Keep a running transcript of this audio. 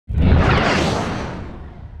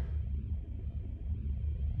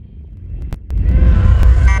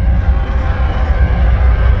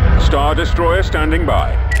Star Destroyer standing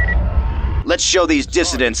by. Let's show these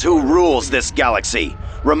dissidents who rules this galaxy.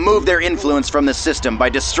 Remove their influence from the system by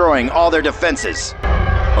destroying all their defenses.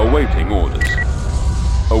 Awaiting orders.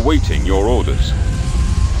 Awaiting your orders.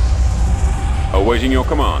 Awaiting your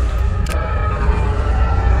command.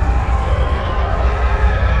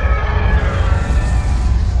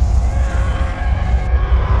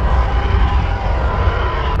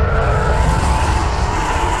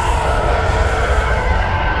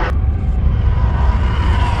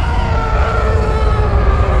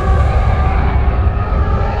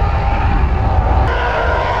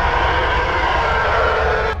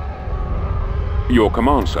 Your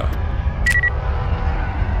command, sir.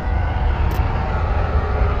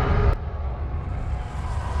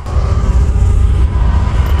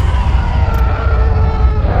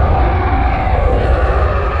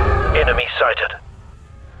 Enemy sighted.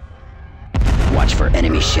 Watch for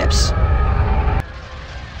enemy ships.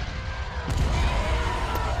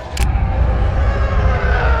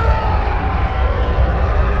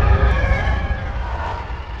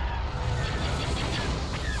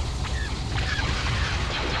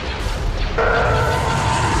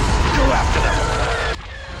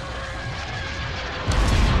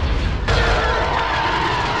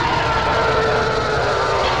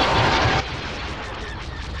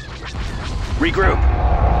 Regroup.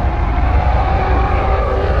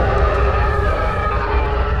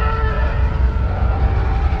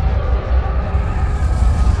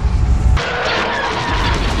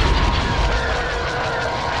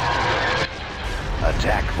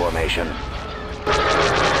 Attack formation.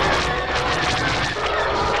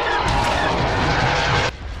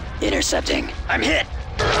 Intercepting. I'm hit.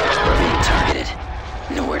 We're being targeted.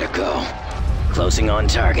 Nowhere to go. Closing on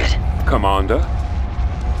target. Commander?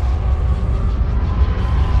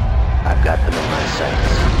 I've got them in my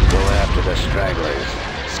sights. Go after the stragglers.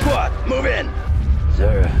 Squad, move in.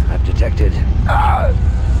 Sir, I've detected...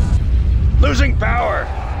 Losing power.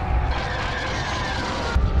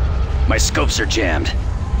 My scopes are jammed.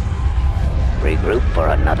 Regroup for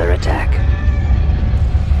another attack.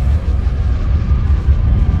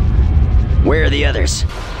 Where are the others?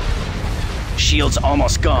 Shield's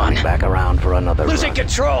almost gone. Back around for another Losing run.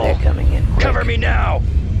 control. They're coming in quick. Cover me now.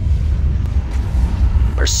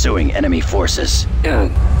 Pursuing enemy forces.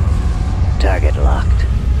 Target locked.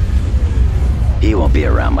 He won't be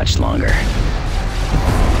around much longer.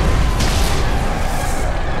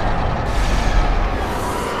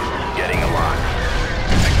 Getting a lock.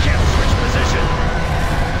 I can't switch position.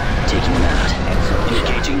 Taking him out. Excellent.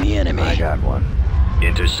 Engaging the enemy. I got one.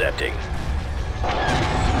 Intercepting.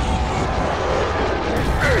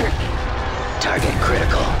 Target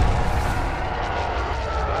critical.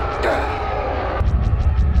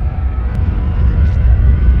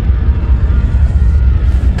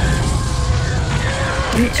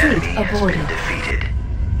 Retreat avoided.